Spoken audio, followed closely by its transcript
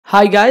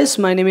Hi guys,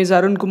 my name is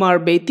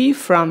𝗨𝗃𝗂𝗵𝗏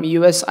from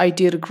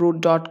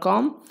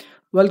usitrecruit.com.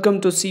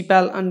 Welcome to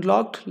CEIPAL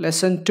Unlocked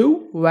Lesson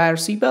 2, where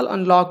CEIPAL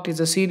Unlocked is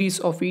a series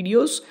of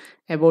videos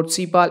about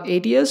CEIPAL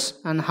ATS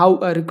and how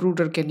a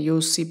recruiter can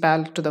use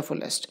CEIPAL to the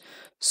fullest.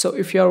 So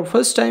if you are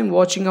first time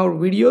watching our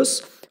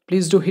videos,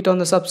 please do hit on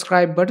the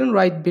subscribe button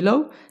right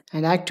below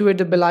and activate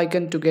the bell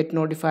icon to get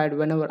notified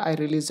whenever I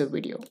release a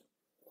video.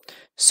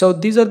 So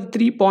these are the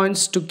 3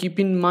 points to keep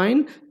in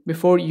mind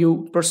before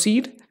you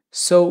proceed.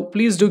 So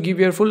please do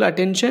give your full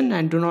attention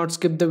and do not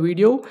skip the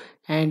video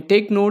and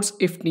take notes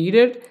if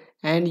needed,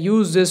 and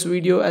use this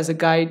video as a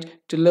guide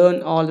to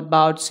learn all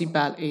about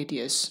CEIPAL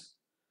ATS.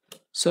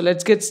 So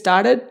let's get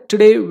started.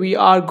 Today we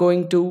are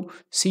going to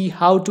see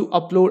how to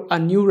upload a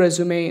new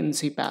resume in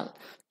CEIPAL.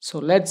 So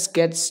let's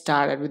get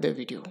started with the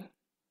video.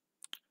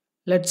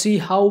 Let's see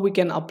how we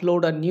can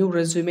upload a new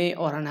resume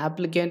or an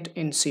applicant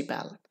in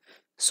CEIPAL.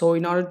 So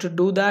in order to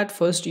do that,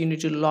 first you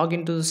need to log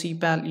into the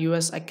CEIPAL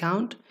US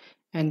account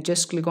and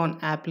just click on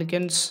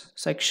applicants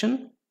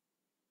section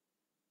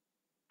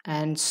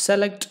and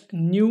select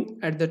new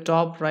at the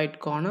top right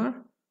corner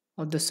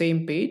of the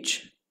same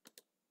page.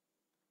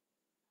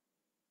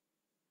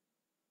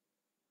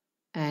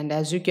 And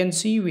as you can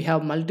see, we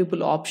have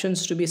multiple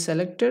options to be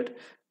selected,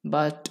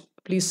 but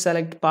please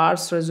select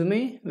parse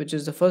resume, which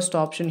is the first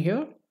option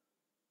here,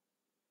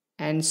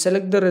 and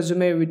select the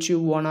resume which you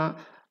wanna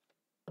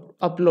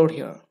upload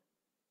here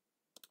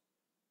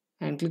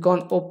and click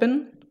on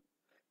open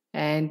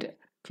and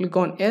click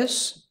on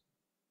yes,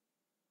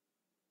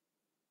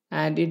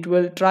 and it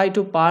will try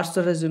to parse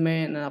the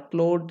resume and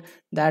upload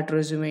that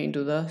resume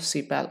into the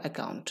CEIPAL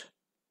account.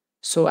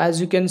 So as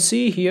you can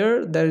see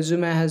here, the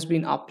resume has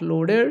been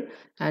uploaded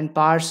and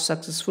parsed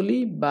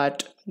successfully,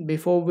 but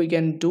before we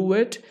can do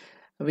it,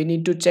 we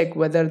need to check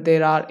whether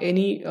there are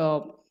any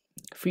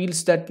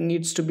fields that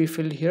needs to be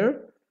filled here.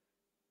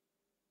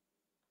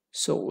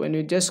 So when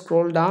you just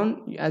scroll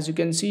down, as you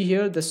can see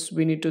here,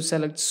 we need to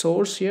select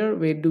source here.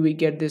 Where do we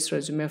get this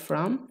resume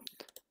from?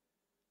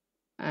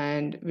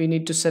 And we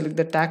need to select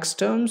the tax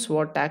terms.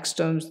 What tax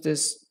terms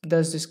does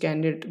this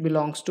candidate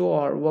belongs to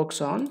or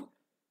works on?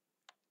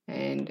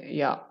 And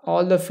yeah,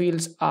 all the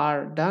fields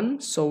are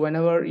done. So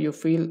whenever you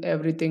feel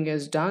everything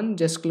is done,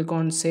 just click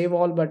on save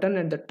all button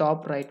at the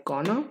top right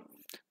corner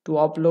to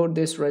upload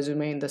this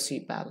resume in the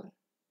CEIPAL.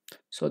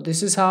 So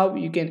this is how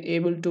you can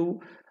able to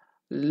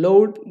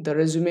load the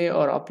resume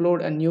or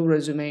upload a new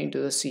resume into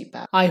the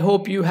CEIPAL. I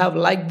hope you have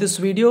liked this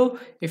video.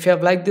 If you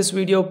have liked this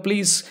video,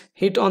 please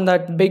hit on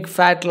that big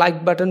fat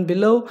like button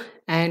below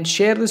and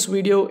share this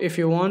video if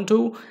you want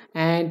to,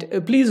 and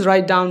please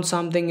write down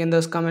something in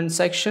this comment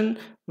section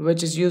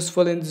which is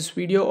useful in this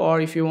video, or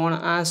if you want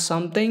to ask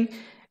something.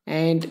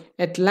 And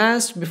at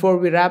last, before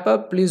we wrap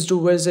up, please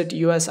do visit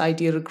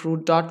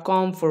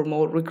usitrecruit.com for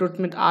more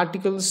recruitment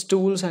articles,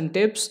 tools and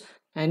tips,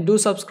 and do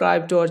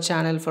subscribe to our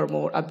channel for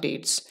more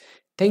updates.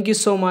 Thank you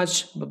so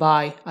much. Bye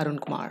bye.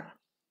 𝗨𝗃𝗂𝗵𝗏.